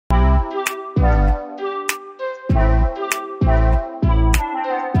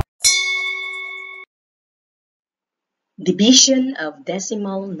Division of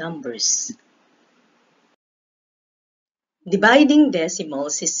decimal numbers. Dividing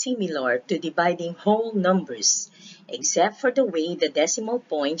decimals is similar to dividing whole numbers, except for the way the decimal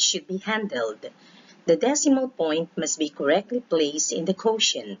point should be handled. The decimal point must be correctly placed in the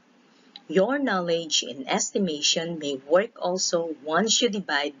quotient. Your knowledge in estimation may work also once you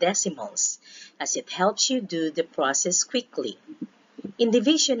divide decimals, as it helps you do the process quickly. In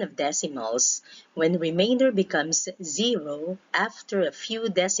division of decimals, when remainder becomes 0 after a few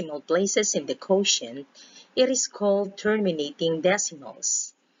decimal places in the quotient, it is called terminating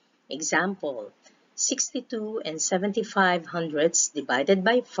decimals. Example, 62 and 75 hundredths divided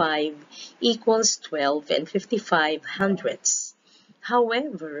by 5 equals 12 and 55 hundredths.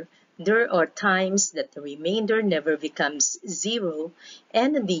 However, there are times that the remainder never becomes 0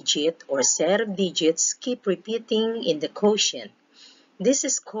 and a digit or set of digits keep repeating in the quotient. This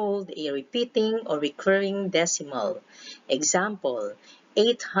is called a repeating or recurring decimal. Example,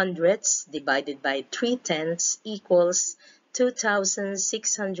 8 hundredths divided by 3 tenths equals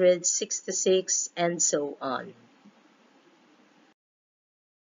 2,666 and so on.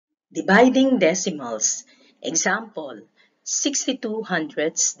 Dividing decimals. Example, 62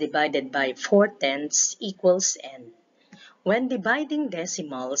 hundredths divided by 4 tenths equals n. When dividing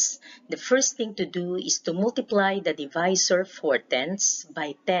decimals, the first thing to do is to multiply the divisor 4 tenths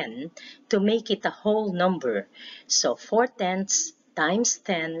by 10 to make it a whole number. So 4 tenths times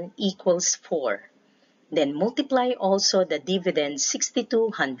 10 equals 4. Then multiply also the dividend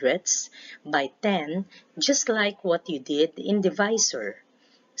 62 hundredths by 10, just like what you did in divisor.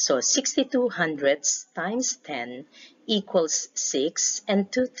 So 62 hundredths times 10 equals 6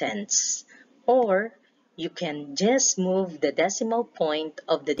 and 2 tenths. Or you can just move the decimal point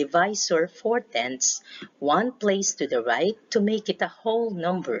of the divisor 4 tenths one place to the right to make it a whole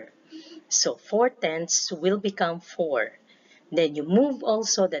number. So 4 tenths will become 4. Then you move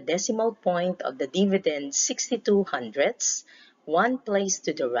also the decimal point of the dividend 62 hundredths one place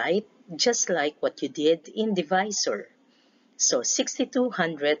to the right, just like what you did in divisor. So 62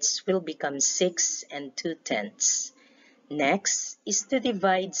 hundredths will become 6 and 2 tenths. Next is to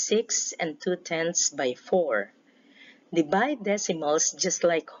divide 6 and 2 tenths by 4. Divide decimals just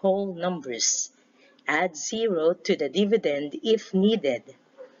like whole numbers. Add 0 to the dividend if needed.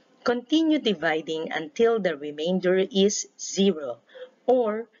 Continue dividing until the remainder is 0,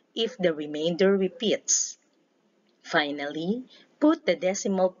 or if the remainder repeats. Finally, put the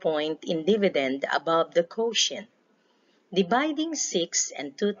decimal point in dividend above the quotient. Dividing 6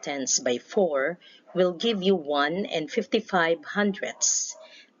 and 2 tenths by 4 will give you 1 and 55 hundredths.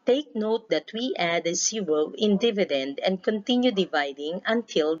 Take note that we add a 0 in dividend and continue dividing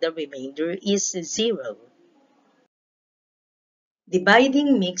until the remainder is 0.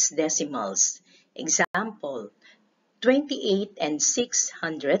 Dividing mixed decimals. Example, 28 and 6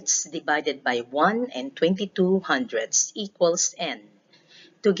 hundredths divided by 1 and 22 hundredths equals n.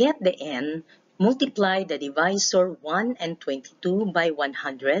 To get the n, multiply the divisor 1 and 22 by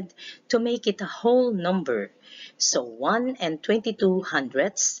 100 to make it a whole number. So 1 and 22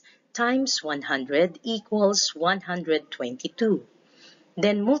 hundredths times 100 equals 122.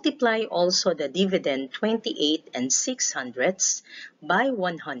 Then multiply also the dividend 28 and 6 hundredths by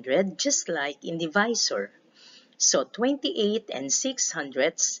 100 just like in divisor. So 28 and 6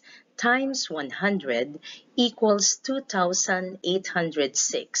 hundredths times 100 equals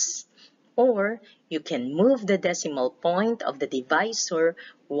 2,806. Or you can move the decimal point of the divisor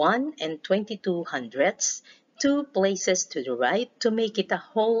 1 and 22 hundredths 2 places to the right to make it a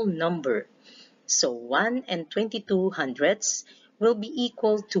whole number. So 1 and 22 hundredths will be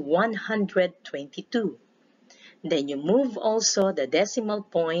equal to 122. Then you move also the decimal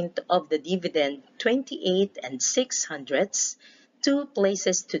point of the dividend 28 and 6 hundredths 2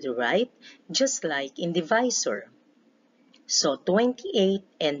 places to the right, just like in divisor. So 28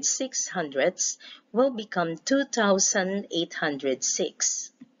 and 6 hundredths will become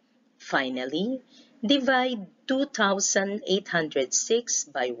 2,806. Finally, divide 2,806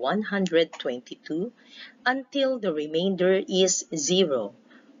 by 122 until the remainder is 0,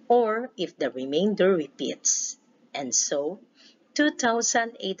 or if the remainder repeats. And so,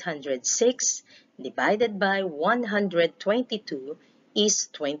 2,806 divided by 122 is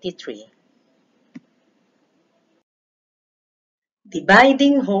 23.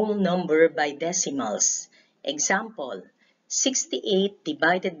 Dividing whole number by decimals. Example, 68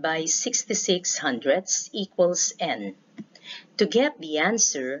 divided by 66 hundredths equals n. To get the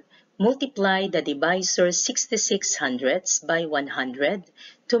answer, multiply the divisor 66 hundredths by 100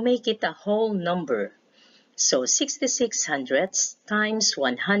 to make it a whole number. So 66 hundredths times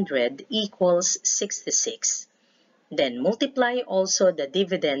 100 equals 66. Then multiply also the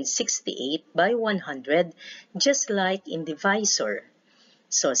dividend 68 by 100, just like in divisor.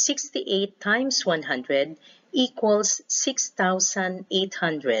 So 68 times 100 equals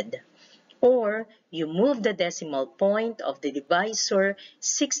 6,800. Or you move the decimal point of the divisor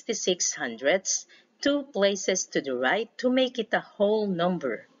 66 hundredths 2 places to the right to make it a whole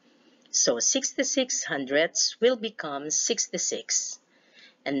number. So 66 hundredths will become 66.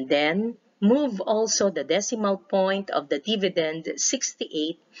 And then move also the decimal point of the dividend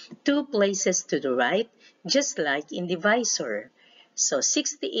 68 2 places to the right, just like in divisor. So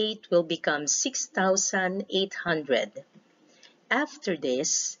 68 will become 6,800. After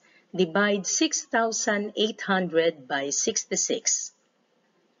this, divide 6,800 by 66.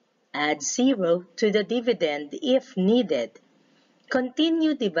 Add 0 to the dividend if needed.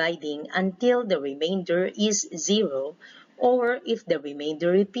 Continue dividing until the remainder is 0 or if the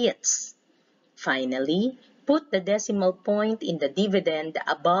remainder repeats. Finally, put the decimal point in the dividend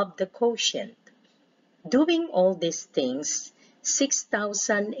above the quotient. Doing all these things,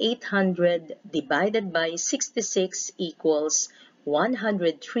 6,800 divided by 66 equals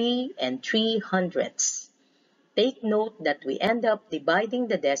 103 and 3 hundredths. Take note that we end up dividing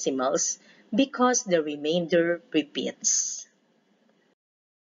the decimals because the remainder repeats.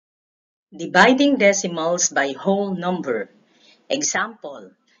 Dividing decimals by whole number. Example,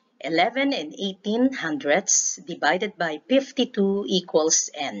 11 and 18 hundredths divided by 52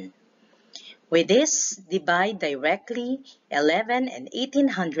 equals n. With this, divide directly 11 and 18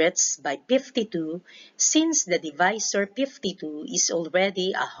 hundredths by 52 since the divisor 52 is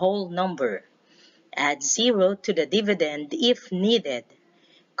already a whole number. Add 0 to the dividend if needed.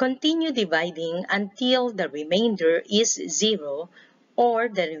 Continue dividing until the remainder is 0 or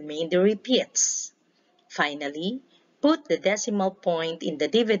the remainder repeats. Finally, put the decimal point in the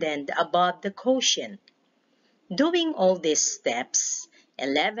dividend above the quotient. Doing all these steps,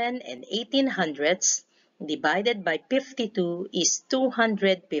 11 and 18 hundredths divided by 52 is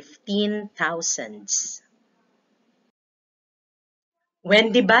 215 thousandths.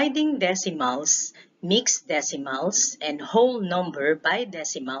 When dividing decimals, mixed decimals, and whole number by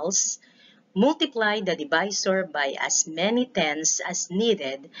decimals, multiply the divisor by as many tens as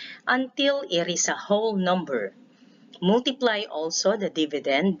needed until it is a whole number. Multiply also the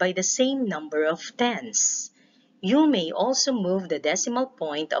dividend by the same number of tens. You may also move the decimal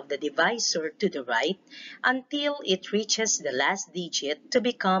point of the divisor to the right until it reaches the last digit to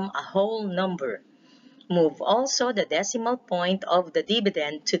become a whole number. Move also the decimal point of the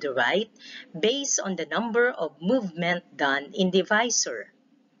dividend to the right based on the number of movement done in divisor.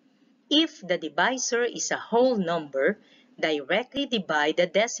 If the divisor is a whole number, directly divide the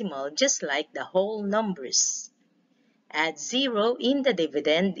decimal just like the whole numbers. Add 0 in the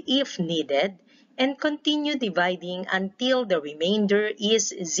dividend if needed, and continue dividing until the remainder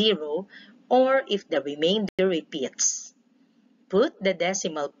is 0 or if the remainder repeats. Put the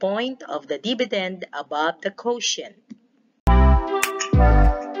decimal point of the dividend above the quotient.